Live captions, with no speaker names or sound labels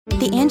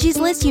The Angie's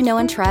List you know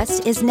and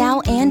trust is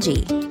now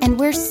Angie, and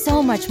we're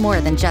so much more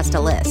than just a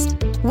list.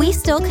 We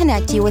still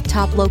connect you with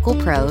top local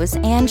pros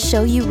and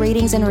show you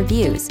ratings and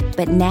reviews,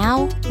 but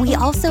now we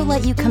also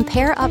let you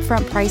compare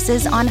upfront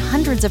prices on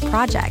hundreds of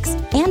projects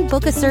and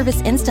book a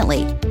service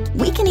instantly.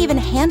 We can even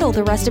handle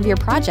the rest of your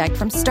project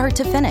from start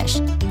to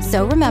finish.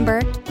 So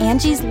remember,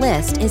 Angie's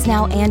List is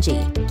now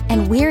Angie,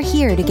 and we're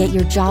here to get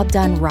your job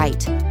done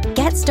right.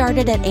 Get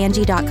started at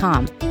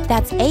Angie.com.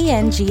 That's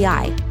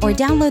ANGI, or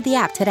download the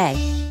app today.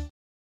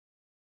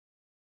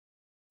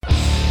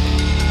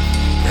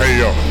 Hey,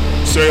 yo,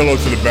 say hello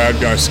to the bad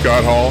guy,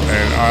 Scott Hall,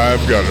 and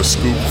I've got a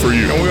scoop for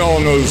you. And we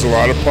all know there's a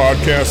lot of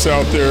podcasts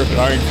out there,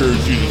 and I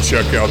encourage you to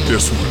check out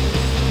this one.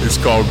 It's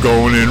called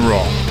Going In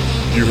Raw.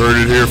 You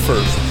heard it here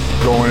first.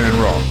 Going In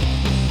Raw.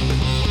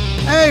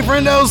 Hey,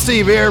 friendo,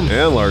 Steve here.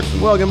 And Larson.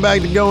 Welcome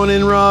back to Going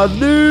In Raw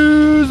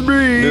News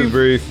Brief. News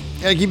brief.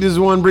 Gotta keep this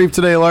one brief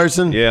today,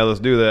 Larson. Yeah, let's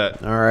do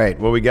that. All right,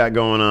 what we got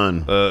going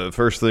on?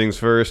 First things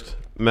first,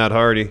 Matt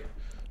Hardy.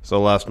 So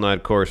last night,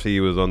 of course, he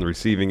was on the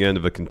receiving end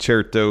of a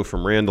concerto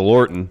from Randall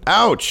Orton.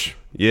 Ouch.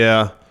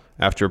 Yeah,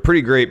 after a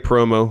pretty great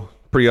promo,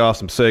 pretty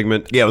awesome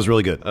segment. Yeah, it was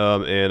really good.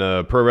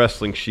 And Pro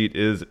Wrestling Sheet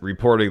is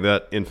reporting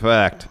that, in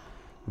fact,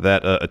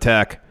 that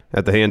attack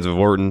at the hands of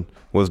Orton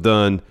was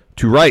done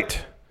to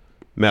write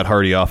Matt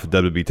Hardy off of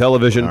WWE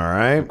television. All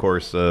right. Of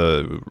course,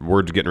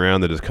 word's getting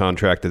around that his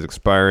contract is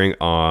expiring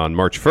on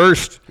March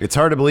 1st. It's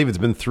hard to believe it's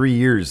been 3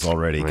 years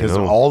already because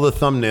I know. all the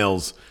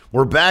thumbnails.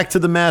 We're back to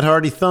the Matt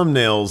Hardy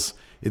thumbnails.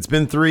 It's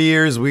been 3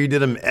 years. We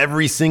did them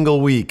every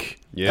single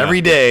week, every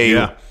day.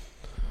 Yeah.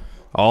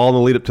 All in the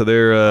lead up to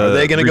their Are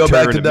they going to go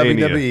back to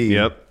WWE?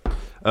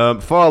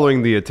 Yep.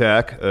 Following the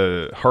attack,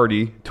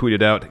 Hardy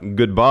tweeted out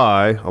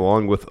goodbye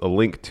along with a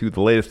link to the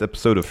latest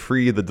episode of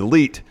Free the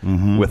Delete.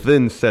 Mm-hmm.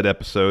 Within said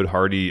episode,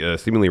 Hardy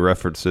seemingly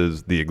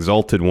references the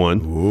Exalted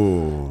One.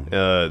 Ooh.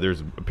 There's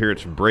an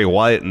appearance from Bray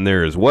Wyatt in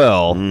there as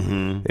well.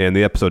 Mm-hmm. And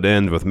the episode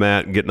ends with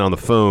Matt getting on the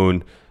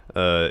phone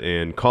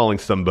and calling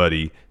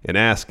somebody and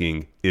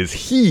asking, is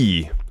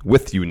he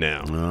with you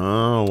now?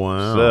 Oh,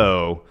 wow.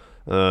 So,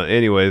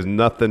 anyways,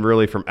 nothing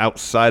really from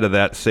outside of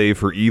that save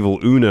for Evil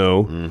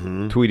Uno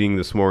tweeting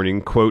this morning,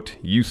 quote,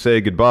 you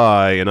say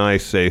goodbye and I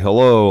say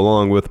hello,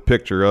 along with a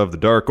picture of the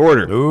Dark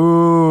Order.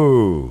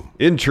 Ooh.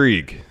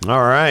 Intrigue.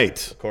 All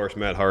right. Of course,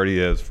 Matt Hardy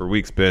has for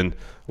weeks been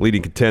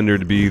leading contender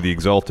to be the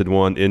Exalted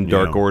One in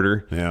Dark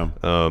Order. Yeah.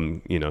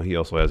 He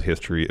also has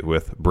history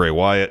with Bray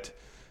Wyatt.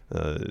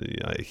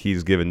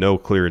 He's given no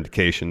clear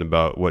indication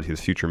about what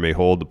his future may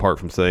hold, apart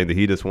from saying that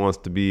he just wants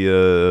to be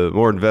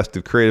more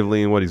invested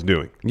creatively in what he's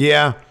doing.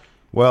 Yeah.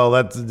 Well,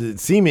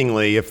 that's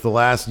seemingly, if the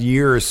last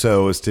year or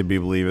so is to be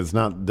believed, it's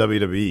not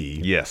WWE.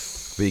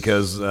 Yes.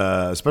 Because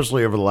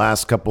especially over the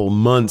last couple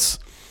months,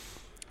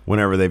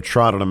 whenever they've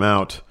trotted him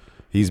out,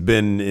 he's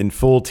been in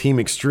full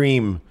Team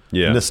Extreme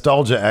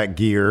Nostalgia Act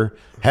gear.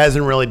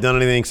 Hasn't really done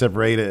anything except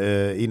for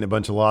eating a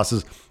bunch of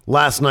losses.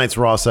 Last night's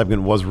Raw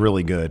segment was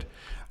really good.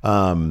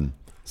 And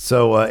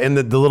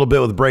the little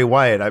bit with Bray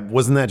Wyatt,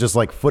 wasn't that just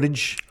like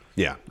footage?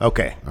 Yeah.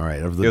 Okay. All right.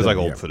 It was like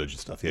old footage and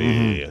stuff. Yeah.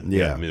 I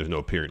mean, there's no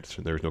appearance.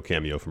 There's no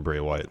cameo from Bray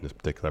Wyatt in this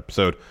particular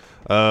episode.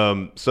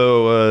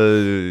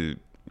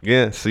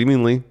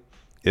 Seemingly,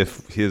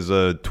 if his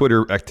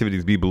Twitter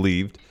activities be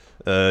believed,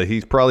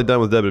 he's probably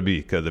done with WWE,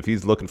 because if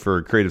he's looking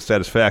for creative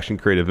satisfaction,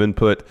 creative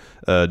input,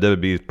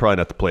 WWE is probably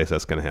not the place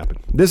that's going to happen.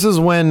 This is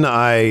when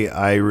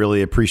I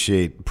really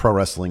appreciate Pro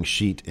Wrestling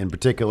Sheet, in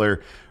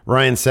particular,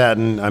 Ryan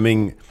Satin. I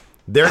mean,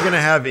 they're going to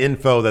have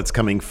info that's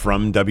coming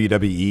from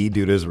WWE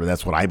due to his,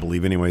 that's what I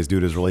believe anyways, due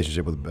to his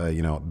relationship with,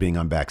 being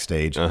on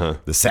Backstage,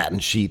 the Satin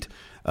Sheet.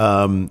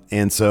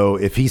 And so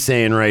if he's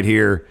saying right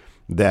here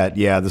that,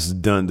 this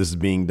is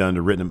being done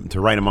to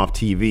write him off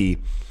TV,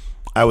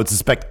 I would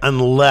suspect,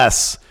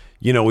 unless,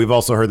 we've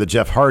also heard that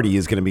Jeff Hardy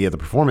is going to be at the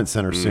Performance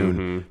Center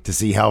soon to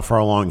see how far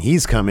along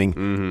he's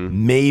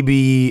coming.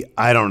 Maybe,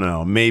 I don't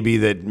know, maybe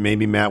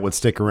Matt would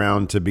stick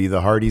around to be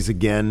the Hardys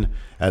again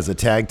as a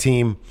tag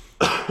team.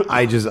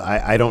 I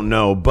don't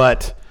know,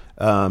 but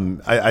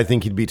I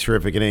think he'd be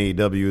terrific in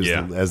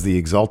AEW as the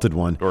Exalted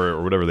One.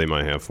 Or whatever they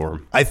might have for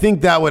him. I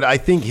think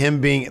him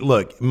being,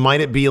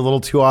 might it be a little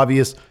too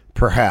obvious?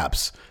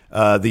 Perhaps.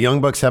 The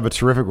Young Bucks have a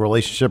terrific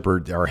relationship,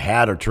 or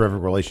had a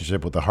terrific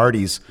relationship with the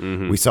Hardys.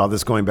 We saw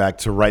this going back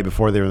to right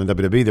before they were in the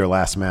WWE. Their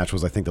last match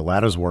was, I think, the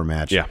Ladders War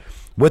match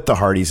with the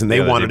Hardys, and they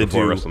wanted to do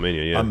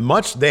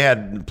WrestleMania. They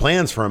had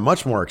plans for a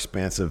much more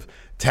expansive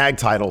tag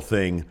title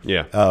thing.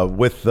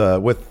 With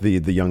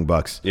the Young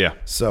Bucks. Yeah.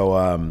 So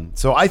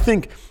I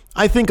think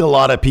a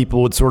lot of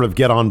people would sort of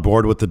get on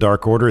board with the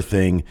Dark Order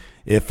thing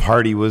if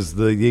Hardy was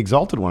the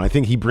Exalted One. I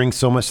think he brings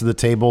so much to the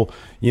table,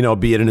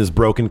 be it in his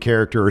broken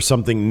character or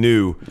something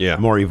new,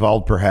 more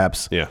evolved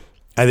perhaps. Yeah.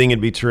 I think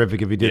it'd be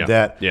terrific if he did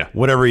that. Yeah.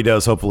 Whatever he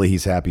does, hopefully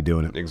he's happy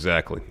doing it.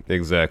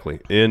 Exactly.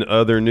 In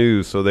other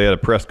news, so they had a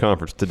press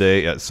conference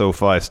today at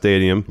SoFi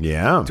Stadium.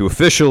 Yeah. To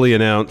officially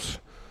announce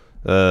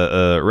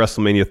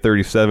WrestleMania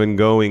 37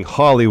 going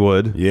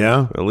Hollywood.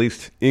 Yeah. At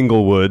least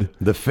Inglewood.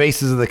 The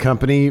faces of the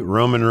company,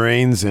 Roman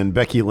Reigns and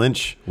Becky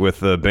Lynch.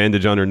 With a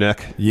bandage on her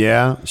neck.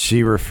 Yeah,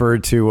 she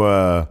referred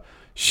to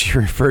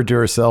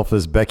herself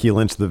as Becky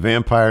Lynch, the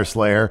Vampire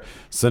Slayer.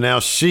 So now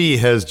she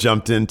has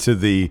jumped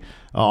into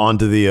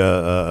onto the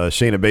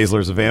Shayna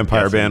Baszler's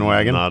Vampire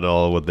bandwagon. Not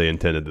all what they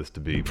intended this to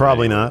be.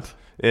 Probably not.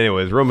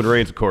 Anyways, Roman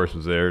Reigns, of course,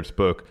 was there and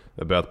spoke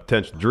about the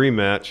potential dream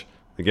match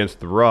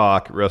against The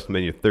Rock at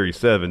WrestleMania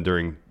 37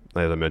 during,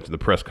 as I mentioned, the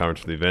press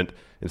conference for the event,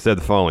 and said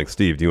the following.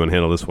 Steve, do you want to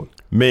handle this one?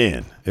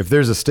 Man, if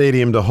there's a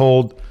stadium to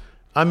hold,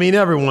 I mean,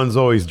 everyone's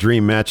always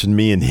dream matching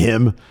me and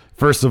him.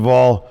 First of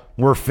all,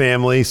 we're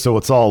family, so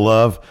it's all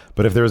love.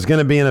 But if there was going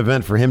to be an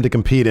event for him to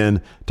compete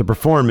in, to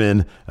perform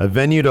in, a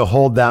venue to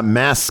hold that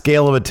mass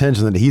scale of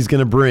attention that he's going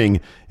to bring,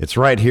 it's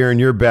right here in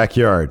your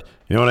backyard.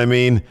 You know what I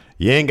mean?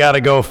 You ain't got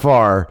to go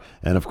far.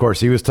 And, of course,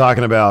 he was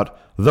talking about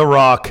The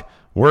Rock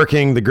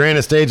working the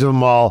grandest stage of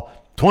them all,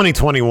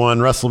 2021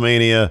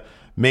 WrestleMania.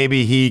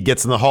 Maybe he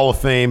gets in the Hall of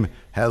Fame,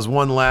 has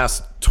one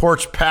last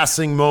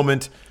torch-passing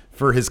moment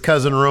for his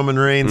cousin Roman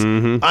Reigns.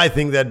 Mm-hmm. I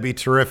think that'd be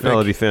terrific.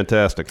 That'd be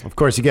fantastic. Of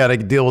course, you got to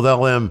deal with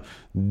LM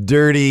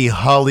dirty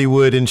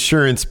Hollywood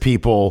insurance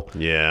people.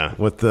 Yeah.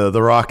 With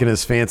the Rock and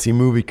his fancy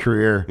movie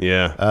career.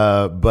 Yeah.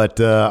 But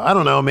I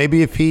don't know.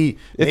 Maybe if he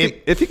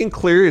can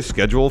clear his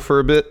schedule for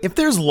a bit. If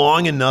there's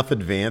long enough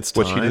advance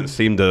time. Which he didn't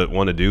seem to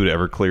want to do to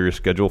ever clear his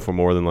schedule for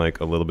more than like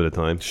a little bit of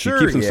time. Sure,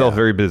 he keeps himself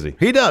very busy.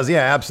 He does,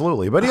 yeah,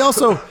 absolutely. But he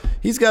also,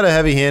 he's got a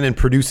heavy hand in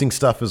producing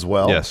stuff as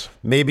well. Yes.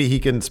 Maybe he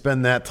can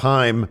spend that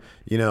time,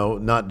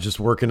 not just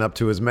working up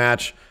to his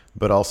match,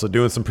 but also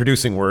doing some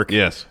producing work.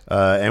 Yes.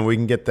 And we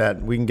can get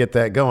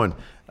that going.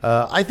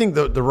 I think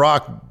the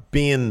Rock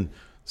being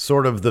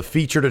sort of the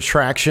featured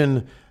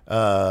attraction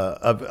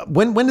of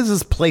when does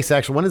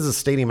this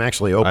stadium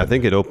actually open? I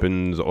think it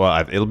opens.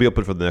 Well, it'll be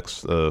open for the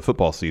next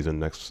football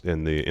season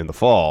in the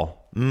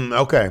fall.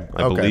 Okay.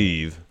 I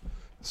believe.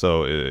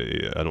 So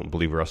I don't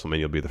believe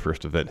WrestleMania will be the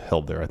first event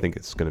held there. I think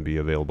it's going to be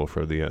available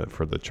for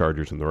the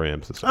Chargers and the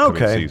Rams this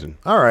upcoming season.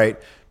 All right.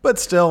 But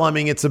still, I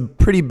mean, it's a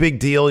pretty big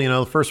deal.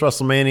 The first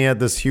WrestleMania,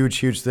 this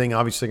huge thing.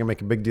 Obviously, going to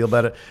make a big deal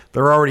about it.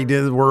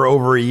 We're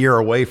over a year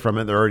away from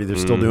it. They're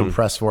still doing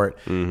press for it.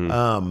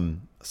 Mm-hmm.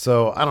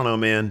 So I don't know,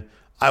 man.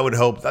 I would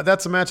hope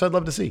that's a match I'd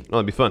love to see. Oh,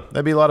 it'd be fun.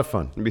 That'd be a lot of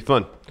fun. It'd be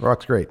fun.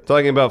 Rock's great.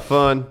 Talking about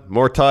fun,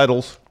 more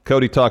titles.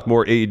 Cody talked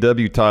more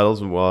AEW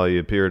titles while he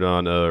appeared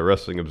on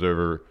Wrestling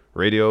Observer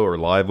Radio, or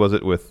live, was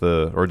it,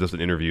 or just an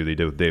interview they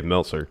did with Dave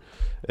Meltzer.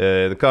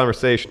 The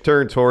conversation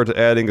turned towards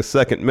adding a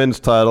second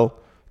men's title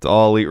to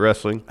All Elite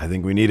Wrestling. I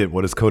think we need it.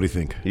 What does Cody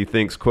think? He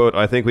thinks, quote,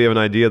 "I think we have an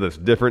idea that's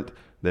different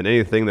than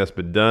anything that's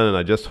been done, and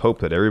I just hope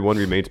that everyone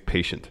remains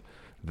patient.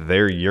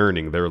 Their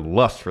yearning, their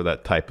lust for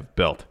that type of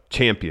belt,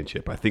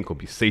 championship, I think will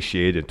be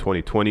satiated in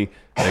 2020.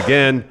 And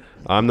again,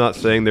 I'm not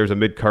saying there's a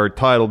mid-card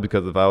title,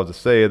 because if I was to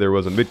say there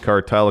was a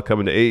mid-card title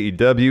coming to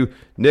AEW,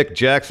 Nick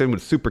Jackson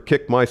would super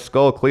kick my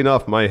skull clean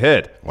off my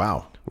head."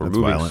 Wow. We're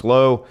moving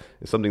slow.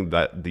 It's something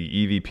that the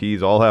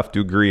EVPs all have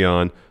to agree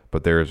on,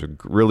 but there's a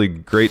really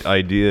great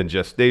idea in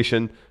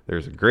gestation.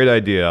 There's a great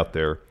idea out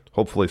there.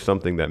 Hopefully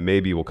something that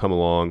maybe will come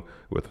along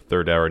with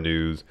Third Hour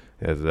News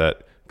as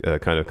that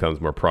kind of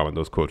comes more prominent.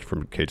 Those quotes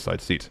from Cage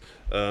Side Seats.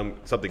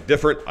 Something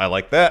different. I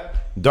like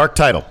that. Dark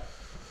title.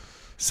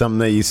 Something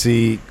that you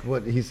see,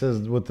 what he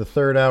says with the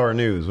Third Hour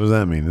News. What does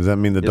that mean? Does that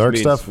mean the dark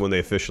stuff? When they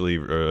officially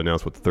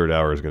announce what the third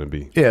hour is going to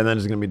be. Yeah, and then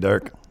it's going to be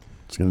dark.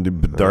 It's going to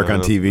be dark on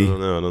TV. I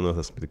don't know if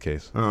that's going to be the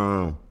case. I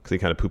don't know. Because he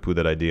kind of poo-pooed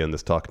that idea in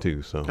this talk,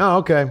 too. So. Oh,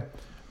 okay.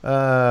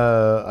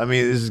 I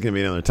mean, this is going to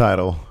be another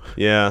title.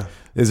 Yeah.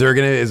 Is it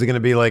going to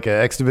be like an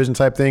X Division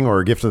type thing,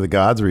 or a Gift of the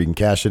Gods where you can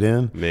cash it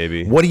in?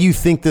 Maybe. What do you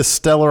think this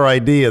stellar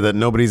idea that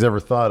nobody's ever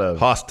thought of?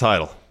 Hoss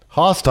title.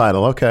 Hoss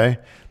title, okay.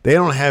 They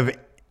don't have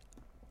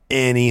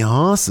any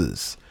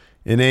Hosses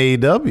in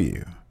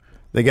AEW.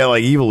 They got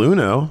like Evil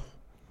Uno.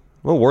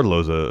 Well,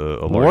 Wardlow's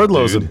a large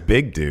Wardlow's dude. a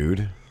big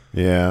dude.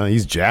 Yeah,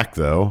 he's jacked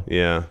though.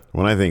 Yeah.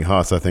 When I think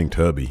Hoss, I think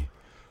Tubby.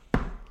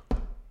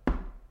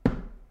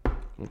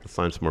 Let's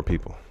sign some more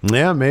people.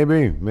 Yeah,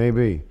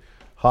 maybe.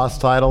 Hoss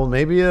title,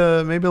 maybe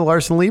a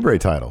Larson Libre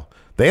title.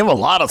 They have a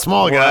lot of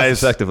small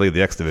guys. That's effectively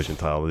the X Division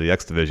title. The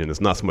X Division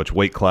is not so much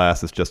weight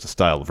class; it's just a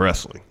style of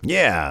wrestling.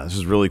 Yeah, this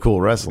is really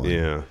cool wrestling.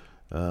 Yeah.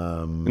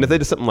 And if they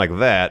did something like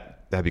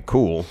that, that'd be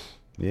cool.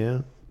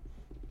 Yeah.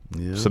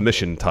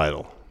 Submission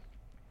title.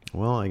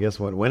 Well, I guess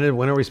when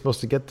are we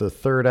supposed to get the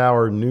Third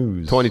Hour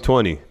News?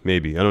 2020,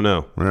 maybe. I don't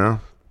know. Yeah. Well,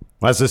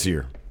 that's this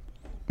year.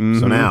 Mm-hmm.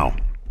 So now.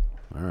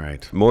 All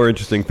right. More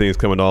interesting things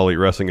coming to All Elite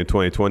Wrestling in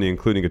 2020,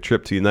 including a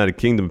trip to United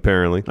Kingdom,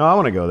 apparently. Oh, I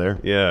want to go there.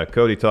 Yeah,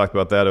 Cody talked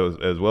about that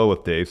as well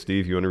with Dave.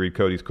 Steve, you want to read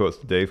Cody's quotes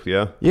to Dave?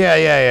 Yeah?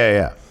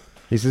 Yeah.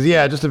 He says,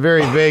 yeah, just a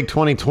very vague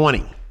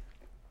 2020.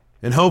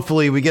 And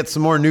hopefully we get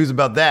some more news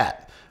about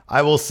that.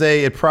 I will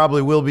say it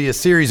probably will be a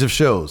series of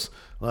shows,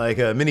 like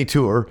a mini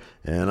tour,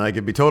 and I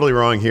could be totally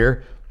wrong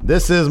here.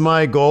 This is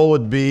my goal,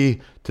 would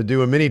be to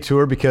do a mini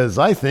tour, because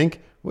I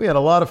think we had a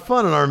lot of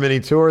fun on our mini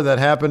tour that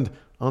happened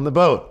on the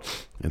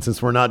boat. And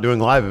since we're not doing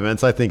live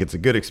events, I think it's a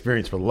good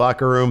experience for the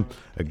locker room,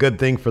 a good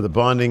thing for the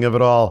bonding of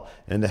it all,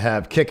 and to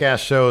have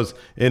kick-ass shows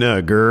in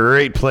a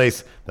great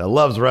place that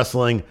loves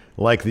wrestling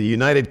like the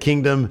United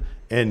Kingdom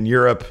and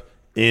Europe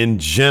in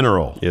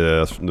general.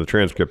 Yeah, the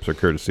transcripts are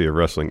courtesy of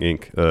Wrestling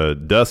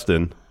Inc.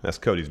 Dustin, that's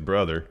Cody's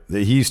brother.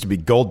 He used to be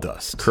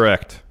Goldust.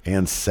 Correct.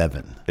 And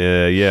Seven.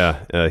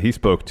 He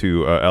spoke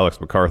to Alex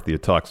McCarthy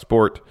at Talk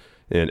Sport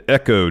and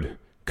echoed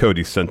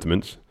Cody's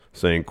sentiments,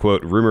 saying,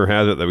 quote, rumor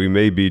has it that we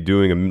may be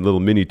doing a little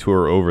mini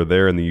tour over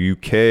there in the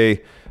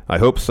UK. I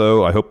hope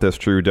so. I hope that's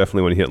true.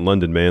 Definitely when you hit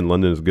London, man.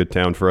 London is a good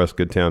town for us,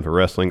 good town for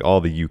wrestling.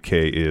 All the UK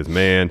is,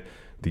 man.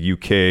 The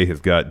UK has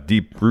got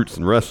deep roots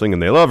in wrestling,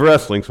 and they love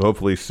wrestling, so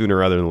hopefully sooner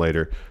rather than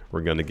later,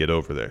 we're going to get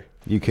over there.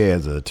 UK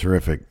has a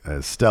terrific,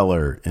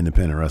 stellar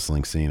independent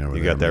wrestling scene over there.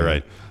 You got that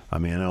right. I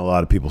mean, I know a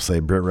lot of people say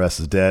Brit Rest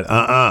is dead.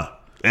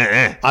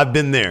 I've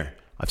been there.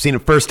 I've seen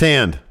it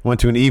firsthand. Went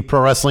to an Eve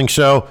Pro Wrestling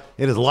show.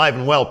 It is alive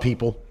and well,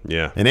 people.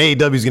 Yeah. And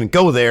AEW is going to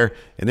go there,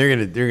 and they're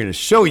going to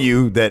show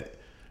you that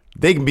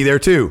they can be there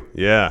too.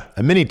 Yeah.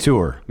 A mini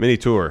tour. Mini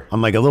tour.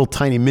 On like a little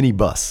tiny mini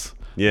bus.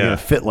 Yeah. Gonna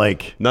fit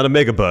like not a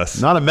mega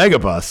bus. Not a mega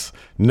bus.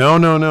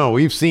 No.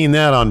 We've seen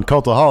that on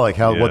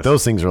Cultaholic, what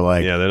those things are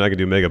like. Yeah, they're not gonna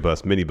do mega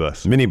bus, mini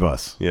bus. Mini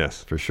bus.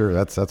 Yes. For sure.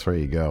 That's where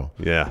you go.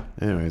 Yeah.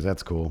 Anyways,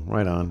 that's cool.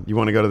 Right on. You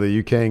want to go to the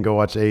UK and go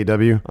watch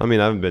AEW? I mean,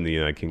 I haven't been to the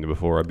United Kingdom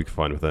before. I'd be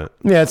fine with that.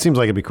 Yeah, it seems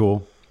like it'd be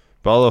cool.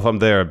 But although if I'm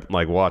there,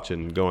 like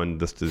watching, going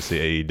just to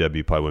see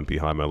AEW probably wouldn't be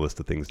high on my list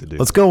of things to do.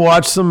 Let's go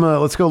watch some.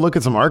 Let's go look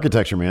at some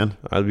architecture, man.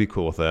 I'd be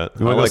cool with that.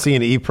 You want to go see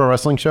an Eve Pro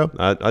Wrestling show?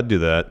 I'd do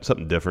that.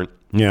 Something different.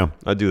 Yeah.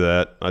 I'd do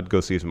that. I'd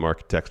go see some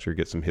architecture,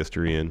 get some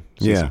history in,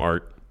 see some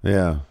art.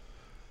 Yeah.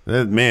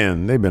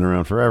 Man, they've been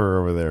around forever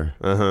over there.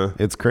 Uh-huh.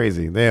 It's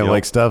crazy. They have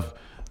like stuff.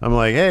 I'm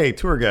like, hey,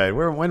 tour guide,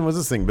 when was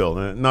this thing built?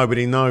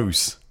 Nobody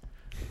knows.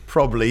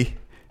 Probably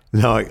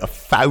like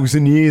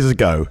 1,000 years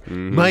ago.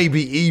 Mm-hmm.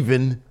 Maybe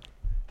even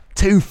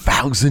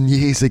 2,000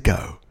 years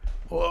ago.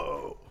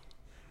 Whoa.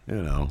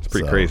 It's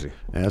pretty crazy.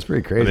 Yeah, it's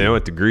pretty crazy. I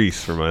went to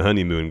Greece for my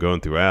honeymoon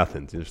going through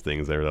Athens. There's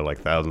things there that are like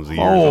thousands of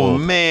years old. Oh,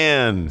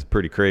 man. It's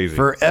pretty crazy.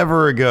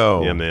 Forever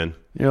ago. Yeah, man.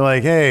 You're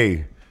like,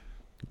 hey,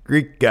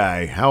 Greek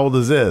guy, how old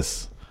is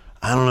this?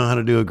 I don't know how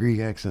to do a Greek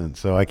accent,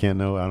 so I don't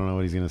know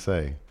what he's going to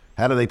say.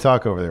 How do they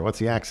talk over there? What's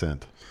the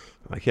accent?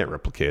 I can't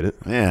replicate it.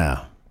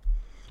 Yeah.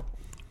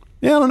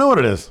 Yeah, I don't know what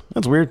it is.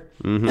 That's weird.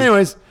 Mm-hmm.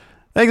 Anyways,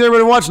 thanks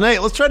everybody for watching. Hey,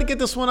 let's try to get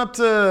this one up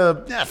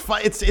to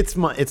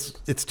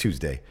it's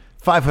Tuesday.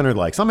 500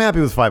 likes. I'm happy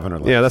with 500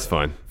 likes. Yeah, that's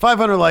fine.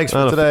 500 likes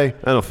for today.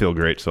 I don't feel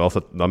great, so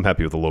I'm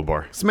happy with the low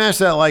bar. Smash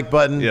that like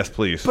button. Yes,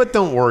 please. But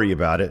don't worry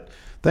about it.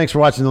 Thanks for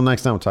watching. Until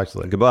next time, we'll talk to you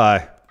later.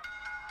 Goodbye.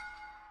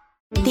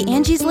 The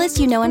Angie's List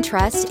you know and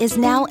trust is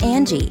now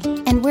Angie,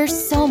 and we're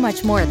so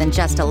much more than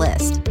just a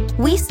list.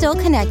 We still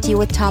connect you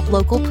with top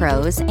local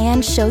pros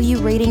and show you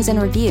ratings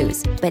and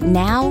reviews, but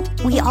now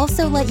we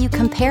also let you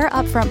compare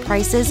upfront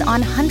prices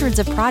on hundreds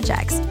of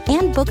projects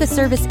and book a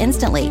service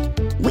instantly.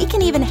 We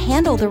can even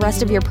handle the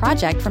rest of your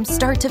project from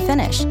start to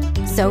finish.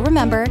 So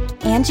remember,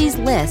 Angie's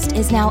List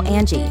is now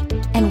Angie,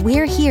 and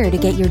we're here to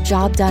get your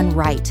job done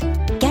right.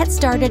 Get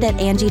started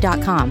at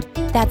Angie.com.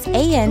 That's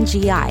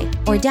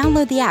ANGI, or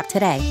download the app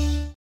today.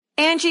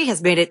 Angie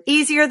has made it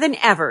easier than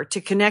ever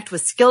to connect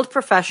with skilled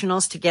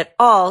professionals to get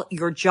all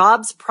your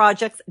jobs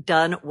projects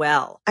done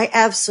well. I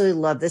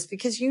absolutely love this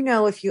because,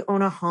 if you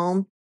own a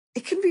home,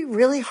 it can be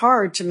really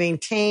hard to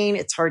maintain.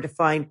 It's hard to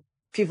find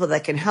people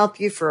that can help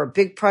you for a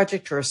big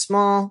project or a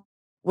small.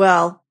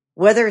 Well,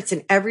 whether it's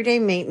in everyday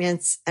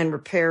maintenance and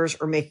repairs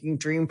or making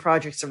dream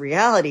projects a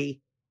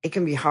reality, it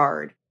can be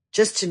hard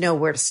just to know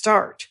where to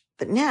start.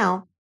 But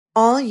now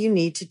all you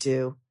need to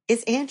do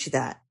is Angie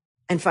that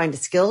and find a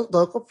skilled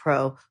local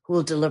pro who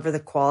will deliver the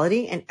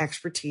quality and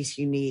expertise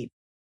you need.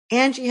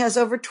 Angie has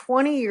over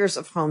 20 years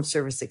of home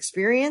service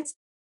experience,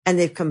 and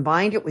they've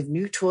combined it with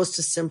new tools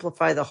to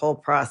simplify the whole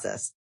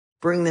process.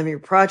 Bring them your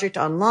project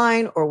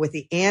online or with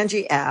the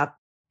Angie app,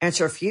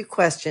 answer a few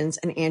questions,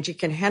 and Angie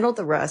can handle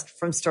the rest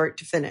from start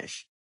to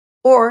finish.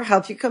 Or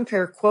help you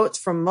compare quotes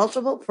from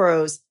multiple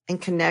pros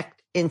and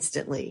connect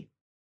instantly,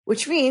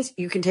 which means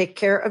you can take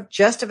care of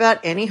just about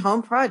any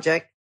home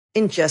project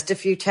in just a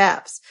few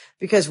taps.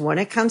 Because when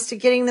it comes to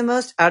getting the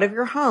most out of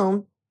your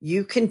home,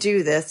 you can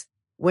do this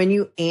when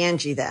you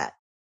Angie that.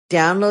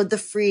 Download the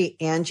free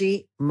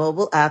Angie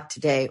mobile app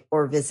today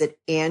or visit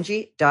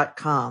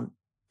Angie.com.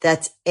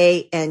 That's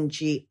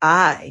ANGI.com.